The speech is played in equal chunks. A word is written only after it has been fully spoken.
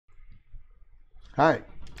Hi,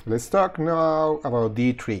 let's talk now about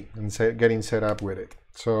D3 and getting set up with it.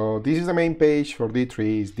 So this is the main page for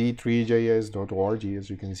D3, is d3js.org, as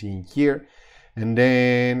you can see in here. And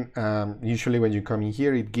then usually when you come in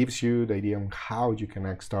here, it gives you the idea on how you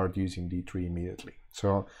can start using D3 immediately.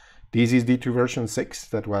 So this is D3 version 6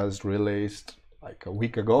 that was released like a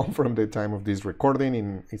week ago from the time of this recording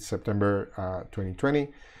in September 2020.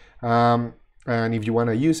 And if you want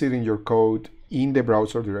to use it in your code in the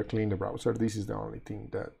browser, directly in the browser, this is the only thing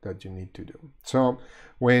that you need to do. So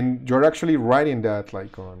when you're actually writing that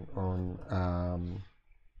like on an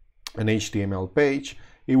HTML page,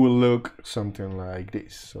 it will look something like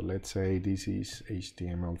this. So let's say this is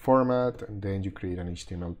HTML format, and then you create an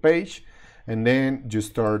HTML page, and then you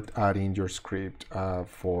start adding your script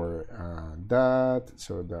for that.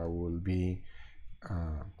 So that will be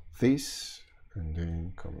this, and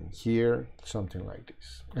then coming here, something like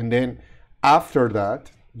this. And then after that,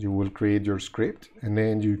 you will create your script, and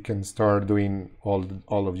then you can start doing all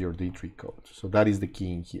of your D3 code. So that is the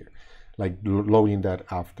key in here, like loading that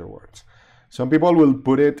afterwards. Some people will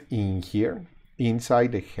put it in here,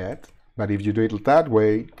 inside the head, but if you do it that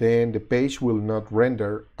way, then the page will not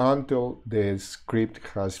render until the script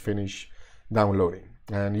has finished downloading.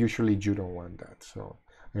 And usually you don't want that. So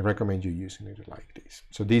I recommend you using it like this.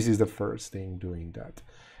 So this is the first thing doing that.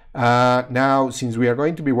 Now, since we are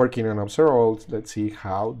going to be working on observables, let's see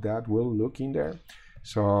how that will look in there.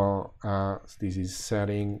 So this is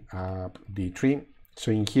setting up D3.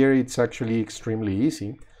 So in here, it's actually extremely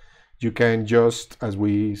easy. You can just, as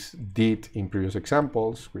we did in previous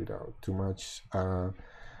examples, without too much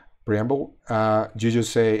preamble, you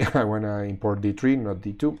just say, I want to import D3, not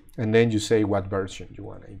D2, and then you say what version you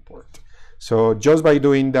want to import. So just by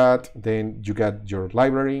doing that, then you get your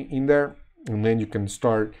library in there, and then you can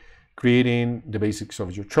start creating the basics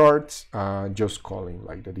of your charts, just calling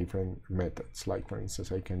like the different methods. Like for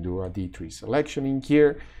instance, I can do a D3 selection in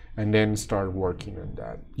here, and then start working on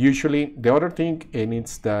that. Usually the other thing, and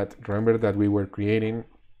it's that, remember that we were creating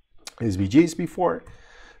SVGs before.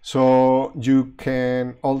 So you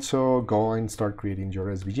can also go and start creating your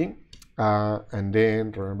SVG. And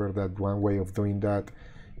then remember that one way of doing that,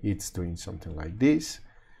 it's doing something like this,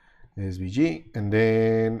 SVG. And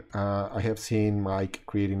then I have seen Mike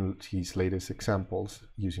creating his latest examples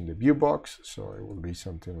using the view box. So it will be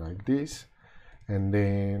something like this. And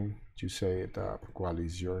then you say that what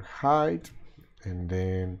is your height, and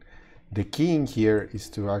then the key in here is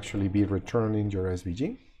to actually be returning your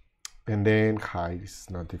SVG, and then height is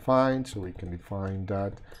not defined, so we can define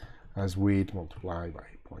that as width multiplied by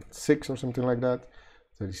 0.6 or something like that.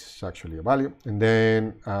 That is actually a value, and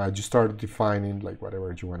then you start defining like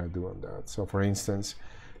whatever you want to do on that. So for instance,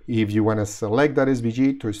 if you want to select that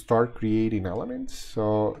SVG to start creating elements,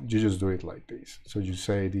 so you just do it like this. So you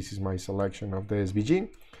say, this is my selection of the SVG.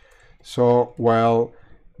 So while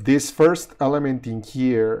this first element in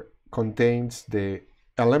here contains the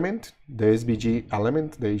element, the SVG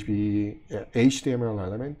element, the HTML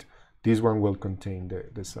element, this one will contain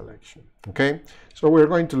the selection. Okay, so we're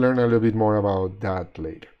going to learn a little bit more about that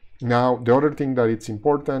later. Now, the other thing that it's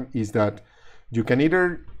important is that you can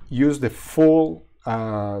either use the full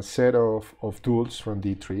set of tools from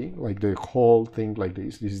D3, like the whole thing like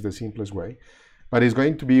this. This is the simplest way, but it's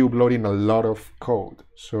going to be uploading a lot of code.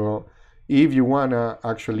 So if you want to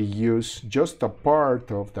actually use just a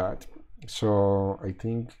part of that, so I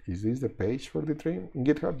think, is this the page for D3 in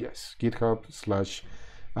GitHub? Yes,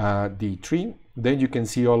 GitHub/D3. Then you can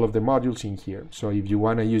see all of the modules in here. So if you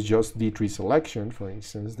want to use just D3 selection, for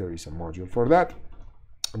instance, there is a module for that.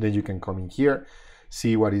 And then you can come in here,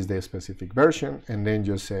 see what is the specific version, and then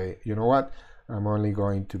just say, you know what, I'm only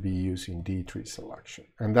going to be using D3 selection.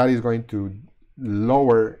 And that is going to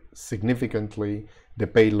lower significantly the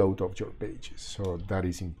payload of your pages. So that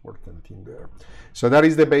is important in there. So that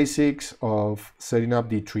is the basics of setting up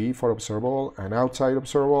D3 for Observable and outside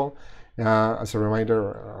Observable. As a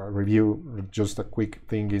reminder, review, just a quick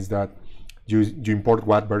thing is that you import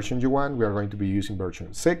what version you want. We are going to be using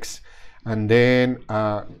version 6. And then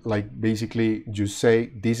like basically you say,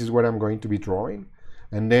 this is what I'm going to be drawing.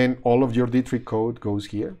 And then all of your D3 code goes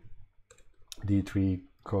here. D3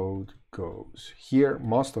 code goes here,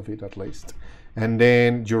 most of it at least. And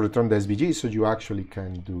then you return the SVG so you actually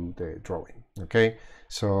can do the drawing. Okay,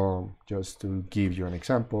 so just to give you an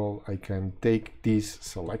example, I can take this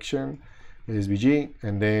selection, SVG,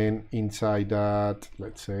 and then inside that,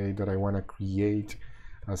 let's say that I want to create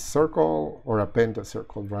a circle, or append a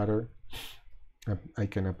circle rather. I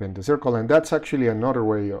can append a circle, and that's actually another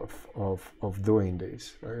way of doing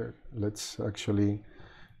this. Let's actually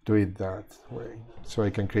do it that way. So I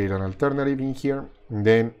can create an alternative in here. And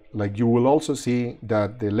then like you will also see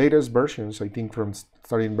that the latest versions, I think from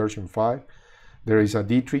starting version 5, there is a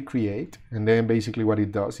D3 create. And then basically what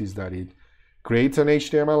it does is that it creates an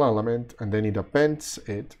HTML element and then it appends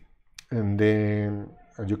it. And then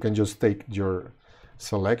you can just take your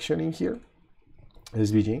selection in here,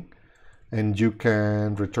 SVG, and you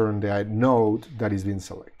can return the node that is being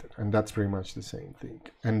selected. And that's pretty much the same thing.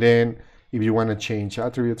 And then if you want to change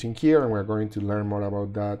attributes in here, and we're going to learn more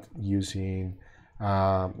about that using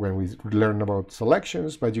when we learn about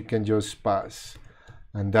selections, but you can just pass.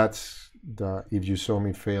 And that's the, if you saw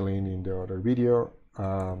me failing in the other video,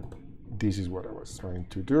 this is what I was trying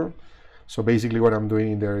to do. So basically what I'm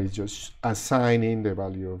doing in there is just assigning the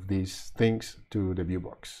value of these things to the view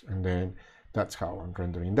box. And then that's how I'm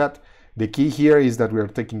rendering that. The key here is that we are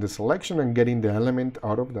taking the selection and getting the element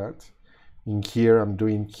out of that. In here, I'm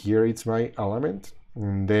doing here, it's my element.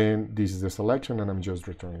 And then this is the selection and I'm just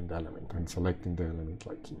returning the element and selecting the element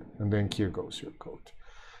like here. And then here goes your code.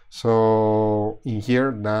 So in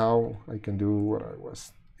here now I can do what I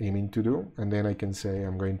was aiming to do. And then I can say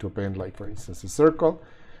I'm going to append, like for instance, a circle.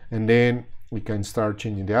 And then we can start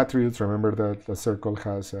changing the attributes. Remember that the circle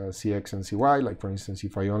has CX and CY. Like for instance,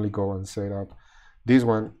 if I only go and set up this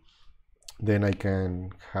one, then I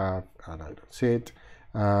can have, and I don't see it.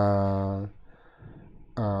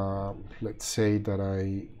 Let's say that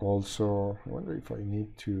I also, I wonder if I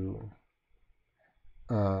need to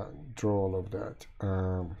draw all of that.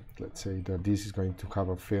 Let's say that this is going to have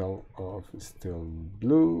a fill of still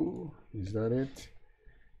blue. Is that it?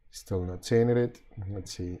 Still not seeing it.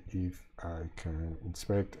 Let's see if I can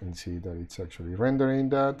inspect and see that it's actually rendering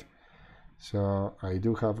that. So I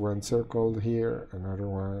do have one circled here, another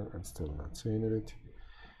one, I'm still not seeing it.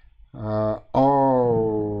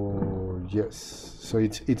 Oh yes, so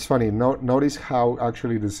it's funny. Notice how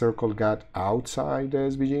actually the circle got outside the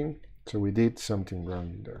SVG. So we did something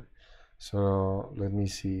wrong there. So let me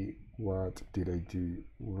see, what did I do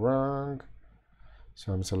wrong?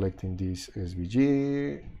 So I'm selecting this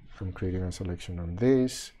SVG. I'm creating a selection on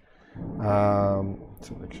this.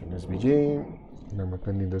 Selection SVG. And I'm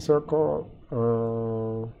appending the circle.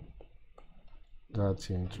 That's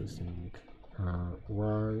interesting.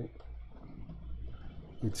 Why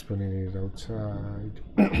it's putting it outside?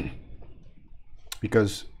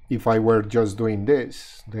 Because if I were just doing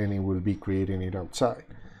this, then it will be creating it outside.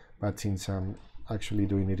 But since I'm actually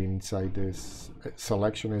doing it inside this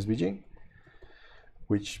selection SVG,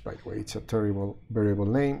 which by the way, it's a terrible variable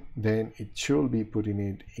name, then it should be putting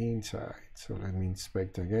it inside. So let me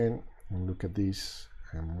inspect again and look at this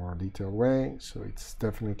in a more detailed way. So it's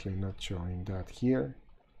definitely not showing that here.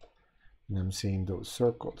 And I'm seeing those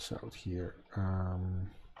circles out here.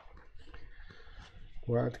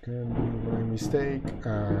 What can be my mistake?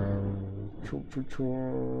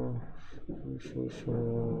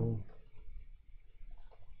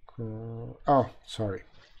 Oh, sorry.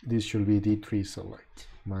 This should be D3 select.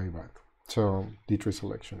 My bad. So D3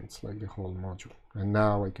 selection, it's like the whole module. And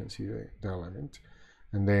now I can see the element.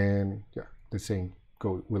 And then, yeah, the same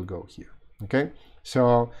will go here. Okay,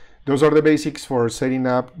 so those are the basics for setting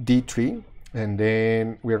up D3. And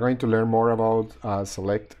then we are going to learn more about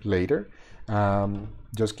select later.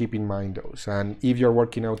 Just keep in mind those. And if you're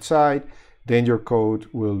working outside, then your code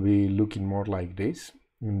will be looking more like this.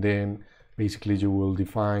 And then basically you will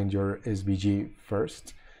define your SVG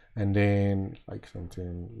first. And then like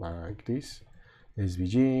something like this,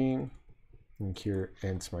 SVG, and here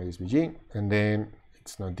ends my SVG. And then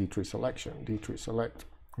it's not D3 selection, D3 select.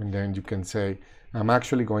 And then you can say, I'm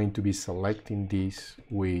actually going to be selecting this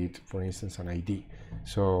with, for instance, an ID.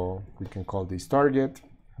 So we can call this target,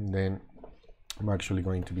 and then I'm actually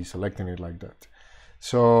going to be selecting it like that.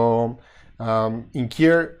 So in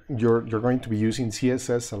here, you're going to be using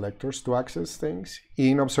CSS selectors to access things.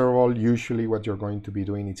 In Observable, usually what you're going to be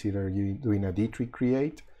doing is either you doing a D3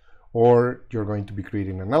 create, or you're going to be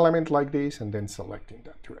creating an element like this and then selecting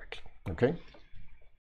that directly, okay?